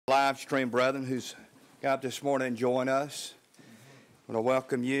Live stream brethren who's got up this morning and join us. I want to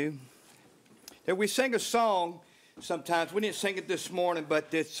welcome you. And we sing a song sometimes. We didn't sing it this morning,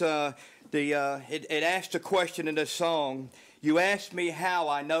 but it's it asked a question in this song. You ask me how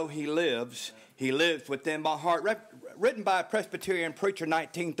I know he lives. He lives within my heart. Written by a Presbyterian preacher in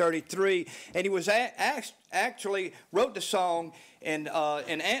 1933, and he was actually wrote the song in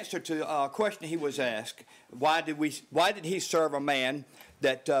answer to a question he was asked. Why did he serve a man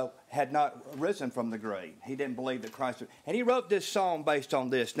that had not risen from the grave? He didn't believe that Christ. And he wrote this song based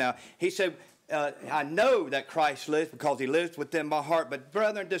on this. Now he said, I know that Christ lives because he lives within my heart. But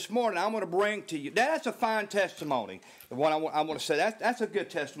brethren, this morning I'm going to bring to you, that's a fine testimony. The one I want to say, that's a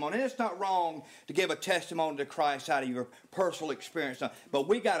good testimony. And it's not wrong to give a testimony to Christ out of your personal experience. But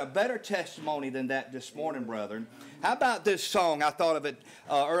we got a better testimony than that this morning, brethren. How about this song? I thought of it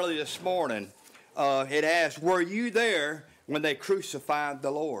early this morning. It asked, were you there when they crucified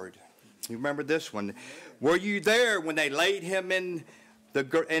the Lord? You remember this one? Were you there when they laid him in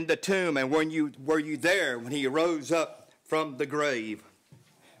the tomb, and were you there when he rose up from the grave?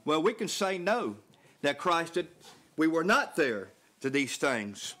 Well, we can say no, that Christ did. We were not there to these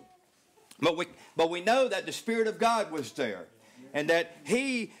things, but we know that the Spirit of God was there, and that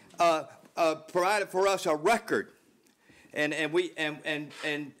He provided for us a record, and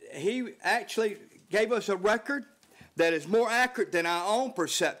He actually gave us a record that is more accurate than our own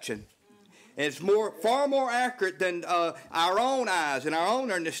perception. It's far more accurate than our own eyes and our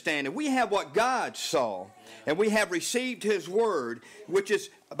own understanding. We have what God saw, and we have received His Word, which is,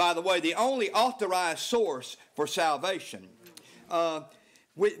 by the way, the only authorized source for salvation.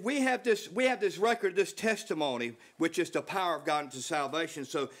 We have this record, this testimony, which is the power of God into salvation.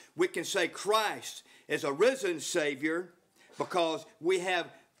 So we can say Christ is a risen Savior because we have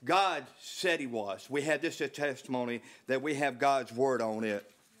God said He was. We have this testimony that we have God's Word on it.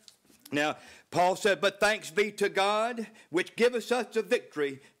 Now, Paul said, but thanks be to God, which giveth us the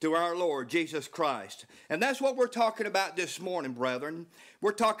victory through our Lord Jesus Christ. And that's what we're talking about this morning, brethren.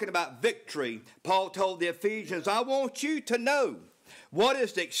 We're talking about victory. Paul told the Ephesians, I want you to know what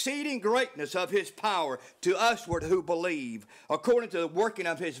is the exceeding greatness of His power to usward who believe, according to the working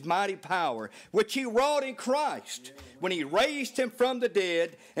of His mighty power, which He wrought in Christ, when He raised Him from the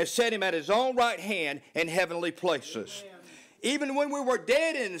dead and set Him at His own right hand in heavenly places. Even when we were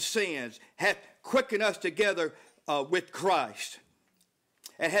dead in sins, hath quickened us together with Christ,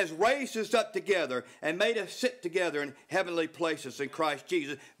 and has raised us up together and made us sit together in heavenly places in Christ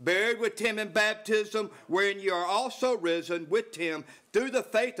Jesus, buried with Him in baptism, wherein you are also risen with Him through the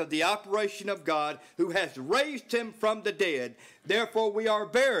faith of the operation of God, who has raised Him from the dead. Therefore we are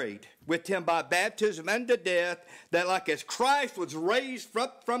buried with Him by baptism unto death, that like as Christ was raised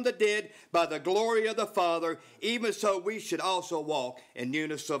from the dead by the glory of the Father, even so we should also walk in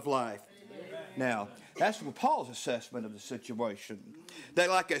newness of life. Amen. Now, that's Paul's assessment of the situation. That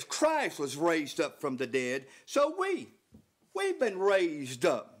like as Christ was raised up from the dead, so we've been raised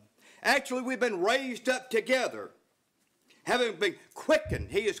up. Actually, we've been raised up together. Having been quickened,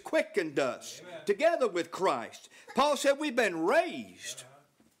 He has quickened us. Amen. Together with Christ. Paul said we've been raised.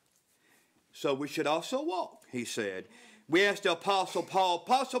 So we should also walk, he said. We asked the Apostle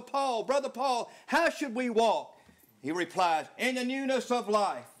Paul, Brother Paul, how should we walk? He replies, in the newness of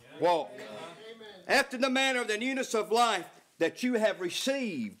life, walk. Amen. After the manner of the newness of life that you have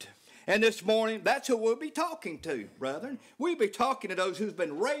received. And this morning, that's who we'll be talking to, brethren. We'll be talking to those who's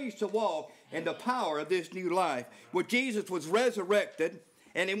been raised to walk in the power of this new life. When Jesus was resurrected,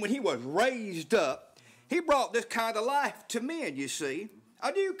 and then when He was raised up, He brought this kind of life to men, you see.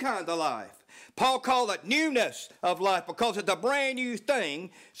 A new kind of life. Paul called it newness of life because it's a brand new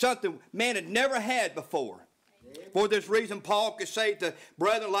thing, something man had never had before. For this reason, Paul could say to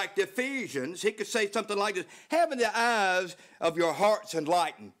brethren like the Ephesians, he could say something like this, having the eyes of your hearts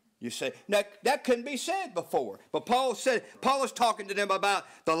enlightened. You say, now, that couldn't be said before. But Paul is talking to them about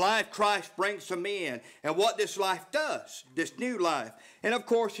the life Christ brings to men and what this life does, this new life. And of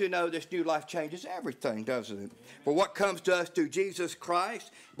course, you know, this new life changes everything, doesn't it? For what comes to us through Jesus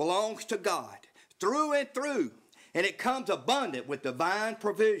Christ belongs to God, through and through. And it comes abundant with divine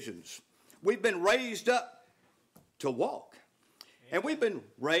provisions. We've been raised up to walk. And we've been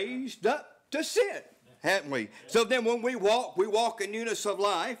raised up to sit. Haven't we? So then when we walk in newness of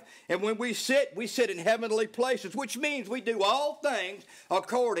life. And when we sit in heavenly places, which means we do all things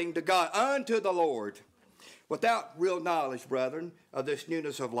according to God, unto the Lord. Without real knowledge, brethren, of this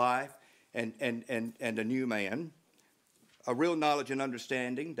newness of life and the new man, a real knowledge and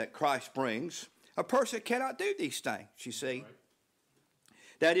understanding that Christ brings, a person cannot do these things, you see.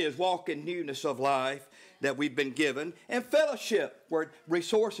 That is, walk in newness of life that we've been given, and fellowship where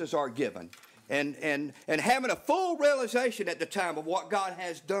resources are given, and having a full realization at the time of what God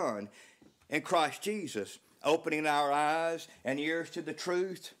has done in Christ Jesus, opening our eyes and ears to the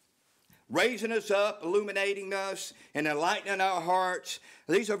truth, raising us up, illuminating us, and enlightening our hearts.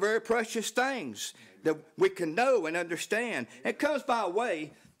 These are very precious things that we can know and understand. It comes by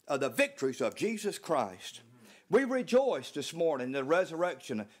way of the victories of Jesus Christ. We rejoice this morning in the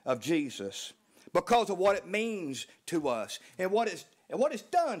resurrection of Jesus because of what it means to us and what it's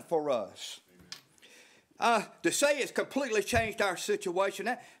done for us. To say it's completely changed our situation,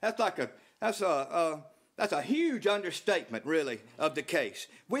 that's a huge understatement, really, of the case.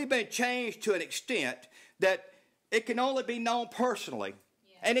 We've been changed to an extent that it can only be known personally.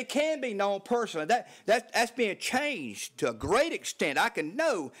 Yeah. And it can be known personally. That's being changed to a great extent. I can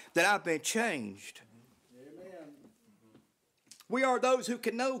know that I've been changed. Amen. We are those who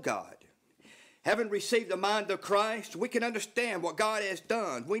can know God. Having received the mind of Christ, we can understand what God has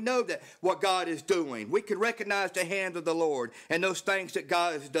done. We know that what God is doing. We can recognize the hand of the Lord and those things that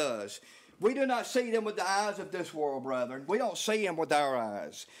God does. We do not see them with the eyes of this world, brethren. We don't see them with our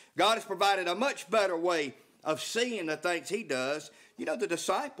eyes. God has provided a much better way of seeing the things he does. You know, the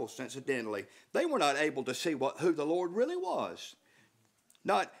disciples, incidentally, they were not able to see who the Lord really was.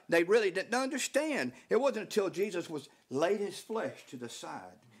 They really didn't understand. It wasn't until Jesus was laid his flesh to the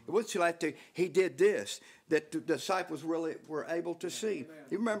side. It wasn't until after he did this that the disciples really were able to see.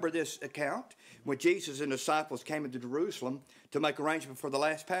 You remember this account? When Jesus and the disciples came into Jerusalem to make arrangements for the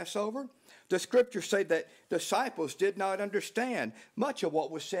last Passover, the scriptures say that disciples did not understand much of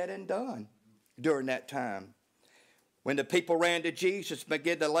what was said and done during that time. When the people ran to Jesus,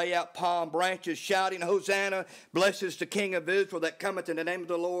 began to lay out palm branches, shouting, "Hosanna, blessed is the King of Israel that cometh in the name of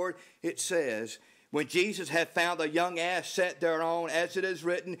the Lord," it says, when Jesus had found a young ass set thereon, as it is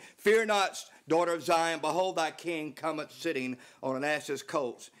written, "Fear not, daughter of Zion, behold thy king cometh sitting on an ass's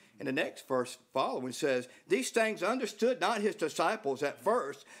colt." And the next verse following says, "These things understood not his disciples at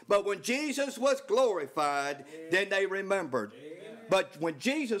first, but when Jesus was glorified, then they remembered." Amen. But when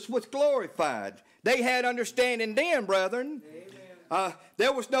Jesus was glorified, they had understanding then, brethren.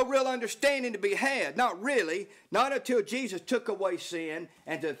 There was no real understanding to be had. Not really. Not until Jesus took away sin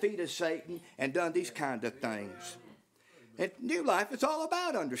and defeated Satan and done these kind of things. And new life is all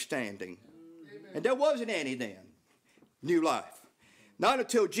about understanding. And there wasn't any then. New life. Not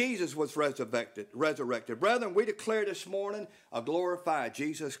until Jesus was resurrected. Brethren, we declare this morning a glorified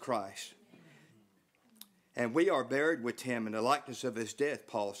Jesus Christ. And we are buried with him in the likeness of his death,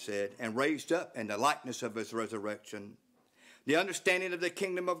 Paul said, and raised up in the likeness of his resurrection. The understanding of the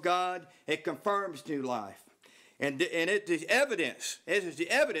kingdom of God, it confirms new life. And it is evidence. It is the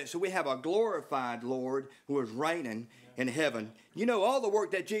evidence that we have a glorified Lord who is reigning in heaven. You know, all the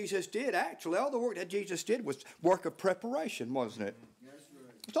work that Jesus did, all the work that Jesus did was work of preparation, wasn't it?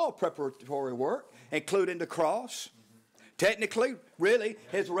 It's all preparatory work, including the cross. Technically, really,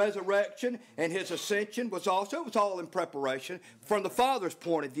 his resurrection and his ascension was all in preparation from the Father's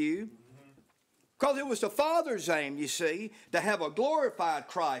point of view. Because it was the Father's aim, you see, to have a glorified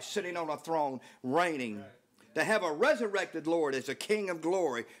Christ sitting on a throne reigning. To have a resurrected Lord as a King of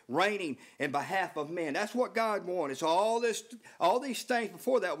glory reigning in behalf of men. That's what God wanted. So all these things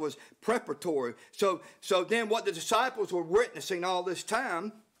before that was preparatory. So then what the disciples were witnessing all this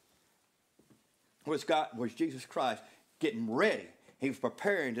time was Jesus Christ getting ready. He was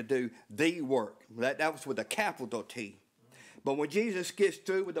preparing to do the work. That was with a capital T. But when Jesus gets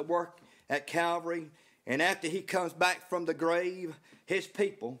through with the work at Calvary, and after he comes back from the grave, his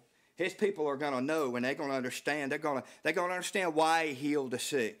people are going to know, and they're going to understand. They're going to understand why he healed the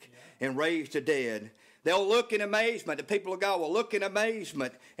sick and raised the dead. They'll look in amazement. The people of God will look in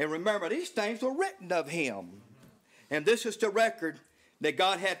amazement and remember these things were written of him. And this is the record that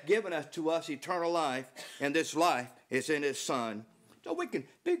God hath given to us eternal life, and this life is in his Son. So we can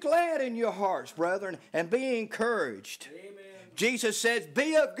be glad in your hearts, brethren, and be encouraged. Amen. Jesus says,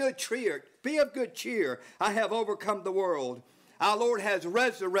 be of good cheer. Be of good cheer. I have overcome the world. Our Lord has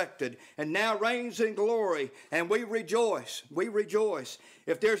resurrected and now reigns in glory, and we rejoice. We rejoice.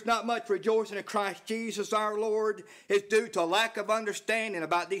 If there's not much rejoicing in Christ Jesus our Lord, it's due to a lack of understanding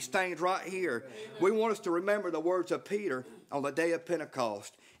about these things right here. Amen. We want us to remember the words of Peter on the day of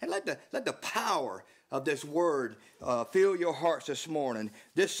Pentecost. And let the power of this word fill your hearts this morning.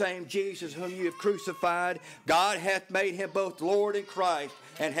 This same Jesus whom you have crucified, God hath made him both Lord and Christ,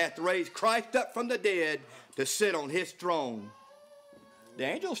 and hath raised Christ up from the dead to sit on his throne. The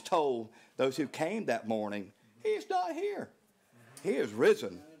angels told those who came that morning, he is not here. He is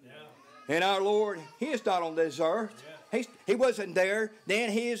risen. And our Lord, he is not on this earth. He wasn't there then.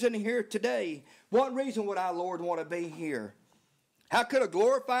 He isn't here today. What reason would our Lord want to be here? How could a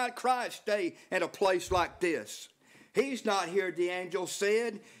glorified Christ stay in a place like this? He's not here, the angel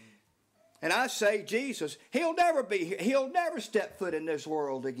said. And I say, Jesus, he'll never be here. He'll never step foot in this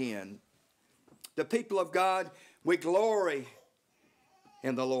world again. The people of God, we glory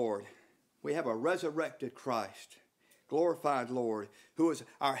in the Lord. We have a resurrected Christ, glorified Lord, who is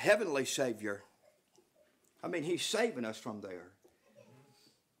our heavenly Savior. I mean, he's saving us from there,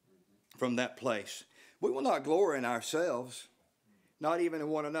 from that place. We will not glory in ourselves, not even in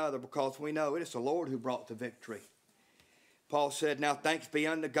one another, because we know it is the Lord who brought the victory. Paul said, now thanks be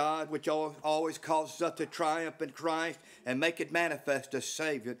unto God, which always causes us to triumph in Christ and make it manifest as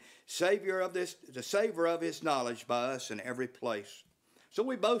the savor of his knowledge by us in every place. So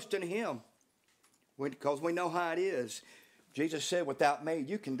we boast in him because we know how it is. Jesus said, without me,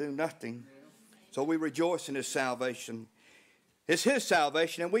 you can do nothing. So we rejoice in his salvation. It's his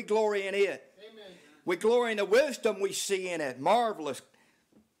salvation, and we glory in it. Amen. We glory in the wisdom we see in it, marvelous.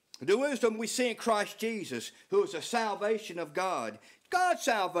 The wisdom we see in Christ Jesus, who is the salvation of God. God's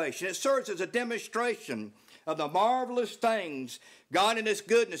salvation. It serves as a demonstration of the marvelous things God in his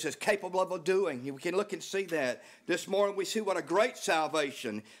goodness is capable of doing. We can look and see that. This morning we see what a great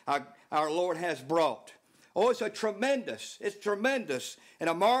salvation our Lord has brought. Oh, it's tremendous and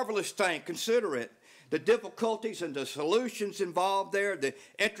a marvelous thing. Consider it. The difficulties and the solutions involved there, the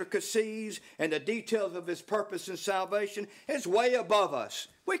intricacies and the details of his purpose and salvation is way above us.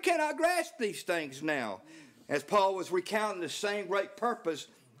 We cannot grasp these things now. As Paul was recounting the same great purpose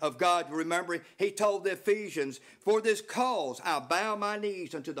of God, remember, he told the Ephesians, for this cause I bow my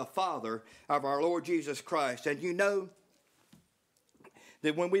knees unto the Father of our Lord Jesus Christ. And you know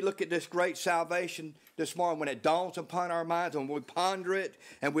that when we look at this great salvation this morning, when it dawns upon our minds, when we ponder it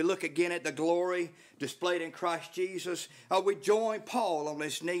and we look again at the glory displayed in Christ Jesus, we join Paul on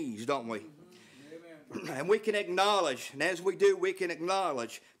his knees, don't we? Amen. And we can acknowledge, and as we do, we can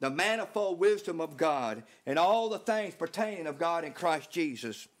acknowledge the manifold wisdom of God and all the things pertaining of God in Christ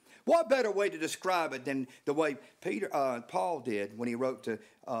Jesus. What better way to describe it than the way Paul did when he wrote to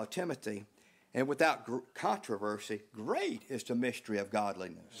Timothy? And without controversy, great is the mystery of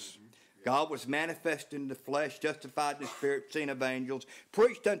godliness. God was manifest in the flesh, justified in the spirit, seen of angels,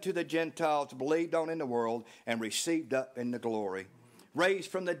 preached unto the Gentiles, believed on in the world, and received up in the glory.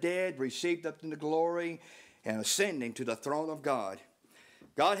 Raised from the dead, received up in the glory, and ascending to the throne of God.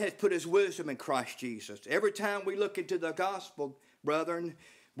 God has put his wisdom in Christ Jesus. Every time we look into the gospel, brethren,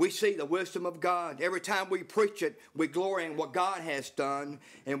 we see the wisdom of God. Every time we preach it, we glory in what God has done.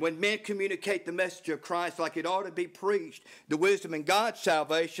 And when men communicate the message of Christ like it ought to be preached, the wisdom in God's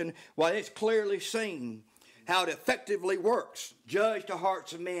salvation, well, it's clearly seen how it effectively works. Judge the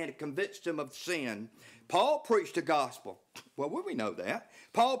hearts of men and convince them of sin. Paul preached the gospel. Well, we know that.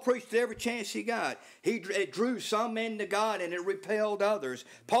 Paul preached every chance he got. It drew some men to God and it repelled others.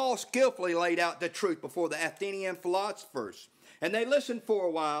 Paul skillfully laid out the truth before the Athenian philosophers. And they listened for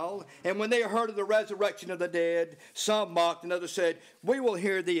a while, and when they heard of the resurrection of the dead, some mocked and others said, we will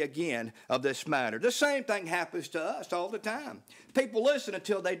hear thee again of this matter. The same thing happens to us all the time. People listen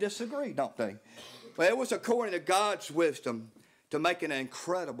until they disagree, don't they? Well, it was according to God's wisdom to make an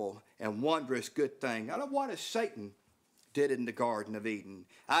incredible and wondrous good thing. Out of what Satan did in the Garden of Eden.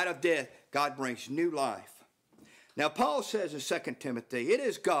 Out of death, God brings new life. Now, Paul says in 2 Timothy, it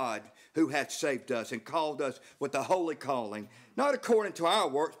is God who hath saved us and called us with a holy calling, not according to our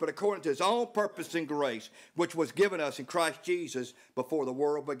works, but according to his own purpose and grace, which was given us in Christ Jesus before the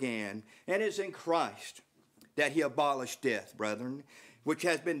world began. And it is in Christ that he abolished death, brethren, which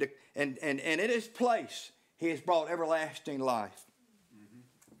has been, and in his place, he has brought everlasting life.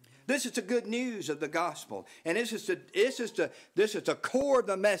 This is the good news of the gospel. And this is the core of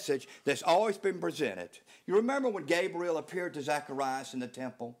the message that's always been presented. You remember when Gabriel appeared to Zacharias in the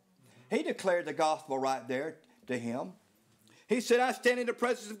temple? He declared the gospel right there to him. He said, I stand in the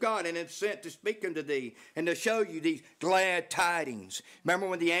presence of God and am sent to speak unto thee and to show you these glad tidings. Remember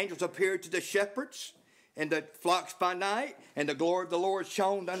when the angels appeared to the shepherds in the flocks by night, and the glory of the Lord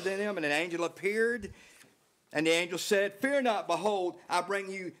shone unto them, and an angel appeared, and the angel said, fear not, behold, I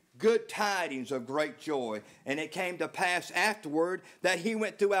bring you good tidings of great joy. And it came to pass afterward that he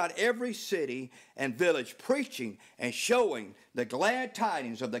went throughout every city and village, preaching and showing the glad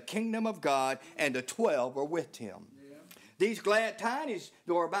tidings of the kingdom of God, and the 12 were with him. Yeah. These glad tidings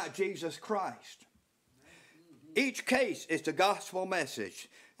were about Jesus Christ. Each case is the gospel message.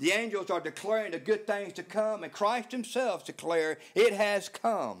 The angels are declaring the good things to come, and Christ himself declares it has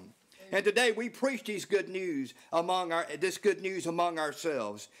come. And today we preach this good news among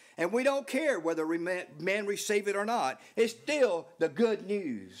ourselves. And we don't care whether men receive it or not. It's still the good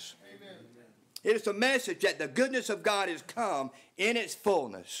news. Amen. It is a message that the goodness of God has come in its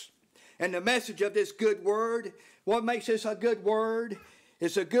fullness. And the message of this good word, what makes this a good word,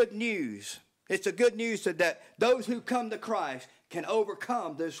 is a good news. It's a good news that those who come to Christ can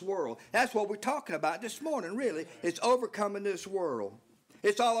overcome this world. That's what we're talking about this morning, really. It's overcoming this world.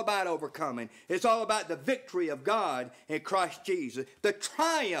 It's all about overcoming. It's all about the victory of God in Christ Jesus, the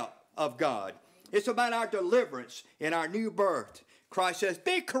triumph of God. It's about our deliverance in our new birth. Christ says,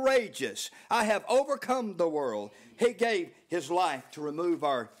 be courageous. I have overcome the world. He gave his life to remove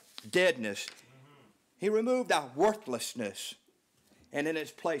our deadness. He removed our worthlessness. And in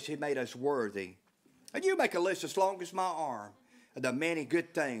its place, he made us worthy. And you make a list as long as my arm of the many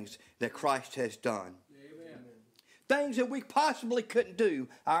good things that Christ has done. Amen. Things that we possibly couldn't do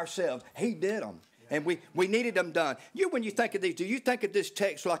ourselves. He did them. And we needed them done. When you think of these, do you think of this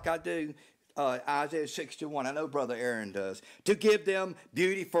text like I do? Isaiah 61, I know Brother Aaron does. To give them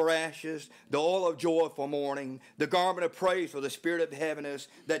beauty for ashes, the oil of joy for mourning, the garment of praise for the spirit of heaviness,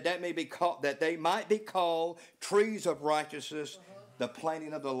 that they might be called trees of righteousness, the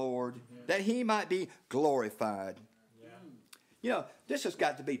planting of the Lord, that he might be glorified. Yeah. This has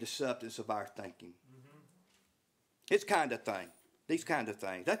got to be the substance of our thinking. It's kind of thing. These kind of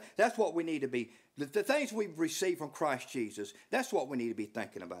things. That's what we need to be. The things we've received from Christ Jesus, that's what we need to be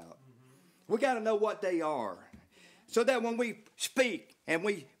thinking about. We got to know what they are, so that when we speak and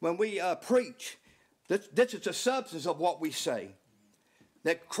when we preach, this is the substance of what we say.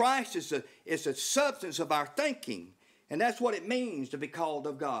 That Christ is the substance of our thinking, and that's what it means to be called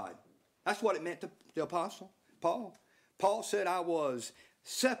of God. That's what it meant to the Apostle Paul. Paul said, "I was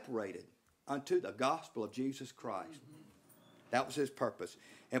separated unto the gospel of Jesus Christ." That was his purpose,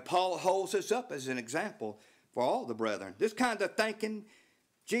 and Paul holds us up as an example for all the brethren. This kind of thinking.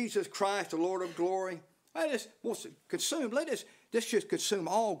 Jesus Christ, the Lord of glory. This should consume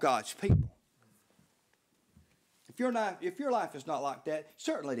all God's people. If your life is not like that,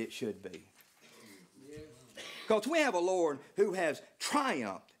 certainly it should be. Because we have a Lord who has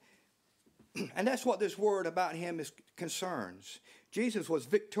triumphed. And that's what this word about him concerns. Jesus was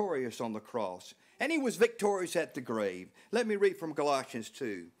victorious on the cross. And he was victorious at the grave. Let me read from Galatians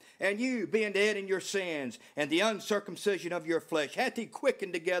 2. And you, being dead in your sins, and the uncircumcision of your flesh, hath he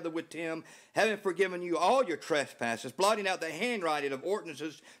quickened together with him, having forgiven you all your trespasses, blotting out the handwriting of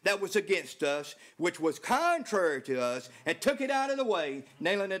ordinances that was against us, which was contrary to us, and took it out of the way,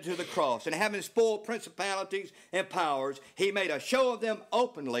 nailing it to the cross. And having spoiled principalities and powers, he made a show of them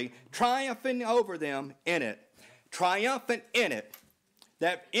openly, triumphing over them in it. Triumphant in it.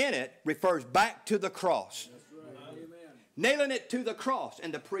 That in it refers back to the cross. Nailing it to the cross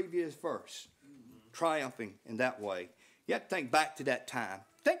in the previous verse. Triumphing in that way. You have to think back to that time.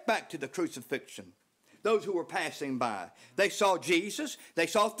 Think back to the crucifixion. Those who were passing by. They saw Jesus. They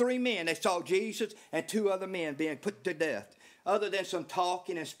saw three men. They saw Jesus and two other men being put to death. Other than some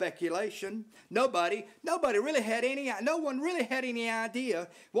talking and speculation, no one really had any idea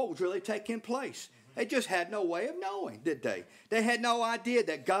what was really taking place. They just had no way of knowing, did they? They had no idea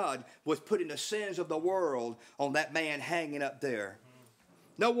that God was putting the sins of the world on that man hanging up there.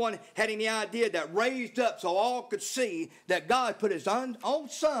 No one had any idea that raised up so all could see that God put his own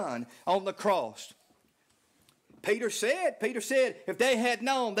son on the cross. Peter said, if they had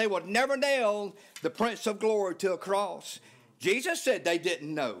known, they would never nail the Prince of Glory to a cross. Jesus said they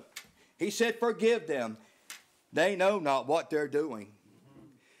didn't know. He said, forgive them. They know not what they're doing.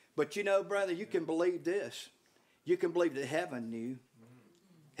 But you know, brother, you can believe this. You can believe that heaven knew.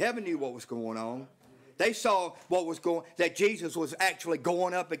 Heaven knew what was going on. They saw that Jesus was actually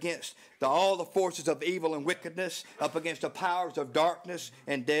going up against all the forces of evil and wickedness, up against the powers of darkness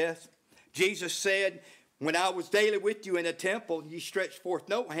and death. Jesus said, when I was daily with you in the temple, ye stretched forth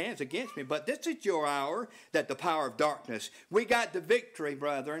no hands against me, but this is your hour, that the power of darkness. We got the victory,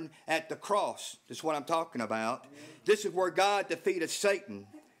 brethren, at the cross. This is what I'm talking about. This is where God defeated Satan.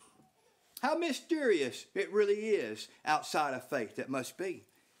 How mysterious it really is outside of faith. It must be,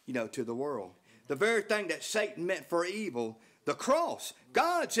 to the world. The very thing that Satan meant for evil, the cross,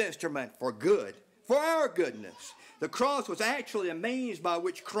 God's instrument for good, for our goodness. The cross was actually a means by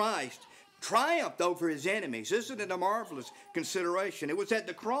which Christ triumphed over his enemies. Isn't it a marvelous consideration? It was at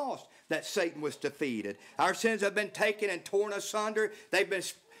the cross that Satan was defeated. Our sins have been taken and torn asunder. They've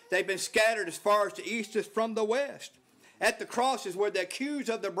been scattered as far as the east is from the west. At the cross is where the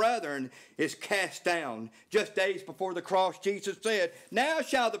accuser of the brethren is cast down. Just days before the cross, Jesus said, now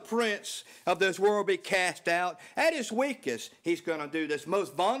shall the prince of this world be cast out. At his weakest, he's going to do this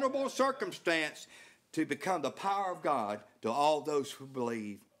most vulnerable circumstance to become the power of God to all those who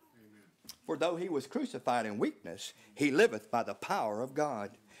believe. Amen. For though he was crucified in weakness, he liveth by the power of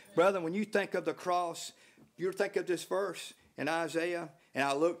God. Brother, when you think of the cross, you think of this verse in Isaiah, and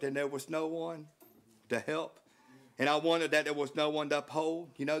I looked and there was no one to help. And I wondered that there was no one to uphold.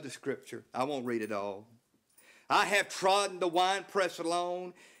 You know the scripture. I won't read it all. I have trodden the winepress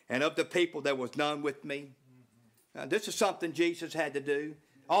alone, and of the people there was none with me. Now, this is something Jesus had to do.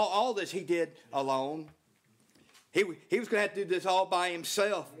 All this he did alone. He was going to have to do this all by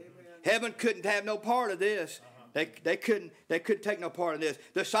himself. Amen. Heaven couldn't have no part of this. They couldn't take no part of this.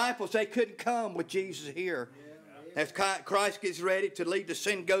 The disciples, they couldn't come with Jesus here. Yeah. As Christ gets ready to lead the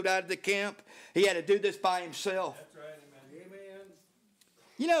synagogue out of the camp, he had to do this by himself. That's right, amen.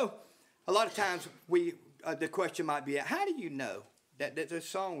 You know, a lot of times the question might be, how do you know? That the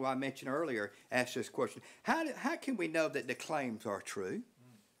song I mentioned earlier asked this question. How can we know that the claims are true?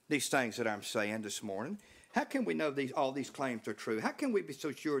 These things that I'm saying this morning. How can we know all these claims are true? How can we be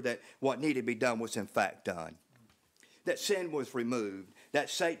so sure that what needed to be done was in fact done? That sin was removed. That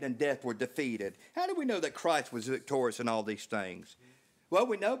Satan and death were defeated. How do we know that Christ was victorious in all these things? Well,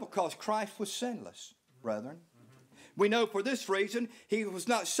 we know because Christ was sinless, brethren. We know for this reason he was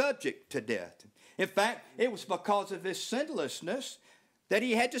not subject to death. In fact, it was because of his sinlessness that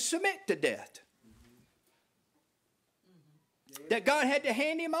he had to submit to death. That God had to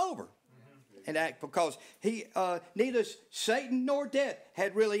hand him over. And act because neither Satan nor death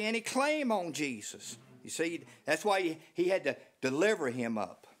had really any claim on Jesus. You see, that's why he had to deliver him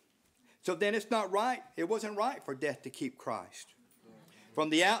up. So then it's not right. It wasn't right for death to keep Christ. From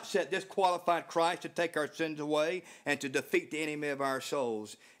the outset, this qualified Christ to take our sins away and to defeat the enemy of our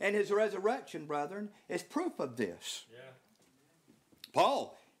souls. And his resurrection, brethren, is proof of this. Yeah.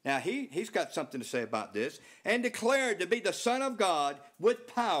 Paul, now he's got something to say about this. And declared to be the Son of God with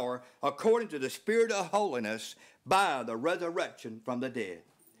power according to the Spirit of holiness by the resurrection from the dead.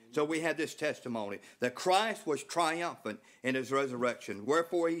 So we have this testimony that Christ was triumphant in his resurrection.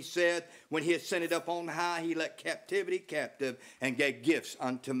 Wherefore he said, when he ascended up on high, he led captivity captive and gave gifts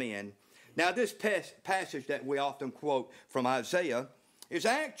unto men. Now this passage that we often quote from Isaiah is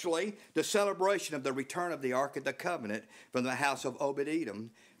actually the celebration of the return of the Ark of the Covenant from the house of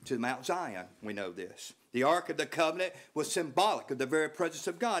Obed-Edom to Mount Zion. We know this. The Ark of the Covenant was symbolic of the very presence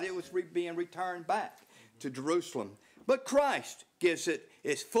of God. It was being returned back to Jerusalem. But Christ gives it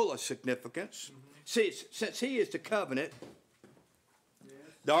its fullest significance. See, since he is the covenant,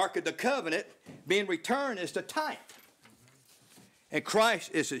 the Ark of the Covenant being returned is the type. And Christ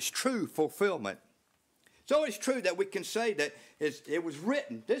is its true fulfillment. So it's true that we can say that it was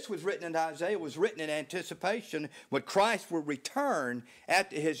written. This was written in Isaiah. It was written in anticipation when Christ will return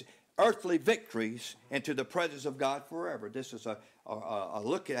after his earthly victories into the presence of God forever. This is a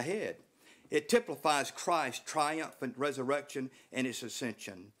look ahead. It typifies Christ's triumphant resurrection and his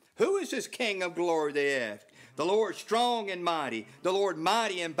ascension. Who is this King of glory, they ask? The Lord strong and mighty, the Lord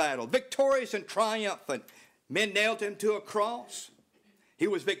mighty in battle, victorious and triumphant. Men nailed him to a cross. He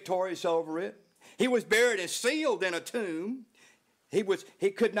was victorious over it. He was buried and sealed in a tomb. He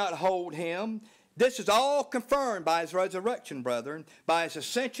could not hold him. This is all confirmed by his resurrection, brethren, by his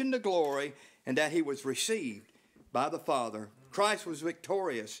ascension to glory, and that he was received by the Father. Christ was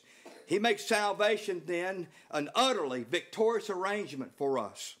victorious. He makes salvation then an utterly victorious arrangement for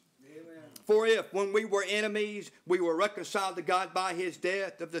us. Amen. For if, when we were enemies, we were reconciled to God by his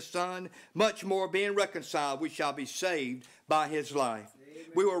death of the Son, much more being reconciled, we shall be saved by his life. Amen.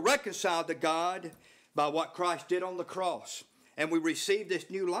 We were reconciled to God by what Christ did on the cross. And we received this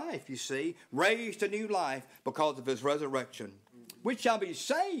new life, you see, raised to new life because of his resurrection. We shall be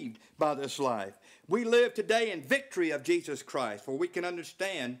saved by this life. We live today in victory of Jesus Christ, for we can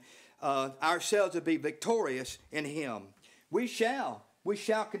understand ourselves to be victorious in him. We shall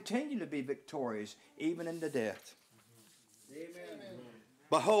continue to be victorious even in the death. Amen.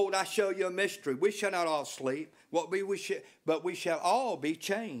 Behold, I show you a mystery. We shall not all sleep, but we shall all be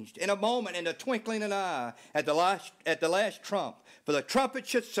changed. In a moment, in the twinkling of an eye, at the last trump. For the trumpet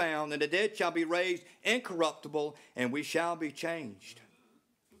should sound, and the dead shall be raised incorruptible, and we shall be changed.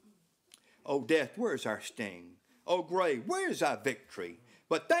 O death, where is our sting? O grave, where is our victory?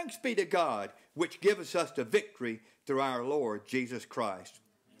 But thanks be to God, which giveth us the victory through our Lord Jesus Christ.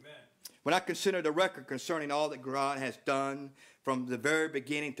 Amen. When I consider the record concerning all that God has done from the very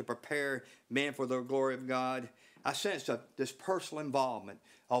beginning to prepare men for the glory of God, I sense this personal involvement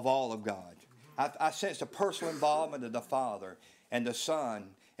of all of God. I sense the personal involvement of the Father and the Son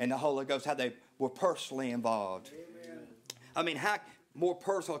and the Holy Ghost, how they were personally involved. Amen. I mean, how more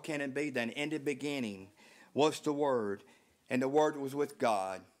personal can it be than in the beginning was the Word, and the Word was with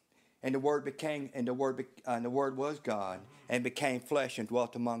God, and the Word was God, and became flesh and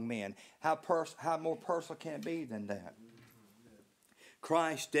dwelt among men. How more personal can it be than that?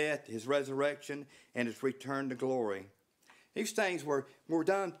 Christ's death, his resurrection, and his return to glory. These things were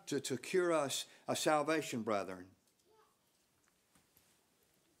done to secure us a salvation, brethren.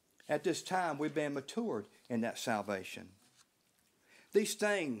 At this time, we've been matured in that salvation. These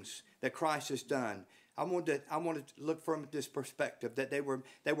things that Christ has done, I want to look from this perspective that they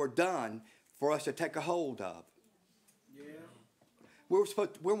were done for us to take a hold of. Yeah.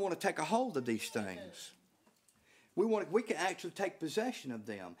 We want to take a hold of these things. We can actually take possession of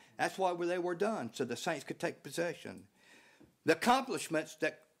them. That's why they were done, so the saints could take possession. The accomplishments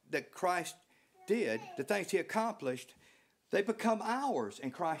that Christ did, the things he accomplished, they become ours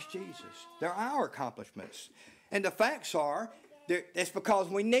in Christ Jesus. They're our accomplishments. And the facts are, it's because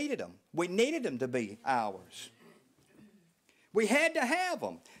we needed them. We needed them to be ours. We had to have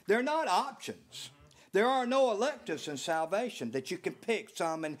them. They're not options. There are no electives in salvation that you can pick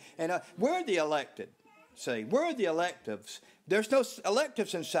some and we're the elected. See, we're the electives. There's no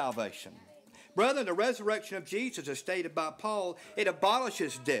electives in salvation. Brethren, the resurrection of Jesus, as stated by Paul, it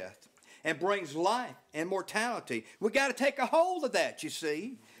abolishes death and brings life and mortality. We got to take a hold of that, you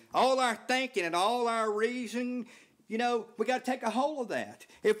see. All our thinking and all our reason, we got to take a hold of that.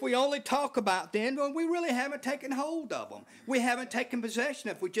 If we only talk about them, well, we really haven't taken hold of them. We haven't taken possession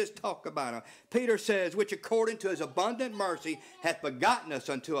if we just talk about them. Peter says, which according to his abundant mercy hath begotten us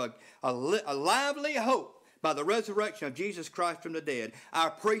unto a lively hope by the resurrection of Jesus Christ from the dead. Our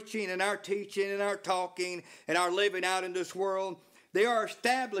preaching and our teaching and our talking and our living out in this world, they are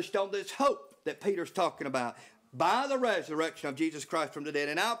established on this hope that Peter's talking about. By the resurrection of Jesus Christ from the dead,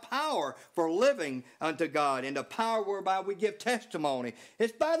 and our power for living unto God, and the power whereby we give testimony.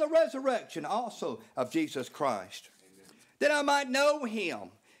 It's by the resurrection also of Jesus Christ. Amen. That I might know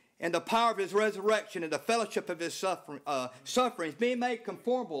him, and the power of his resurrection, and the fellowship of his sufferings, being made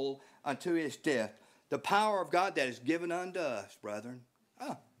conformable unto his death. The power of God that is given unto us, brethren.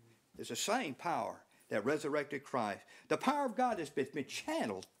 It's the same power that resurrected Christ. The power of God has been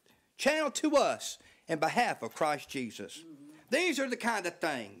channeled to us in behalf of Christ Jesus. These are the kind of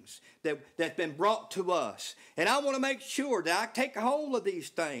things that's been brought to us. And I want to make sure that I take hold of these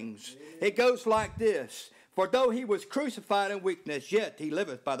things. It goes like this. For though he was crucified in weakness, yet he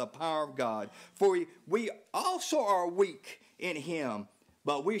liveth by the power of God. For we also are weak in him,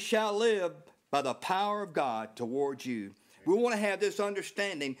 but we shall live by the power of God towards you. We want to have this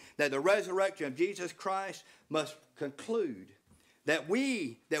understanding that the resurrection of Jesus Christ must conclude that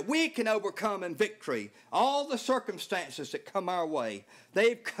we can overcome in victory all the circumstances that come our way.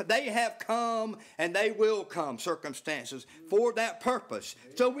 They have come and they will come, circumstances, for that purpose.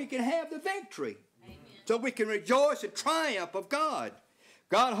 So we can have the victory. Amen. So we can rejoice and triumph of God.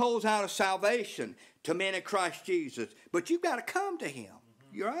 God holds out a salvation to men in Christ Jesus. But you've got to come to him.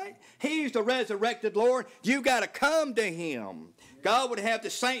 You right? He's the resurrected Lord. You've got to come to him. God would have the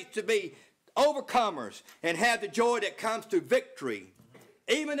saints to be overcomers and have the joy that comes through victory.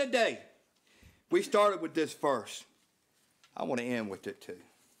 Even today, we started with this verse. I want to end with it too.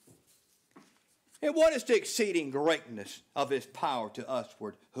 And what is the exceeding greatness of his power to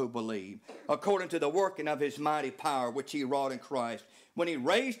usward who believe, according to the working of his mighty power which he wrought in Christ, when he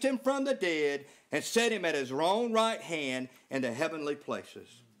raised him from the dead and set him at his own right hand in the heavenly places.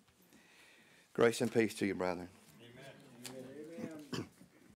 Grace and peace to you, brethren.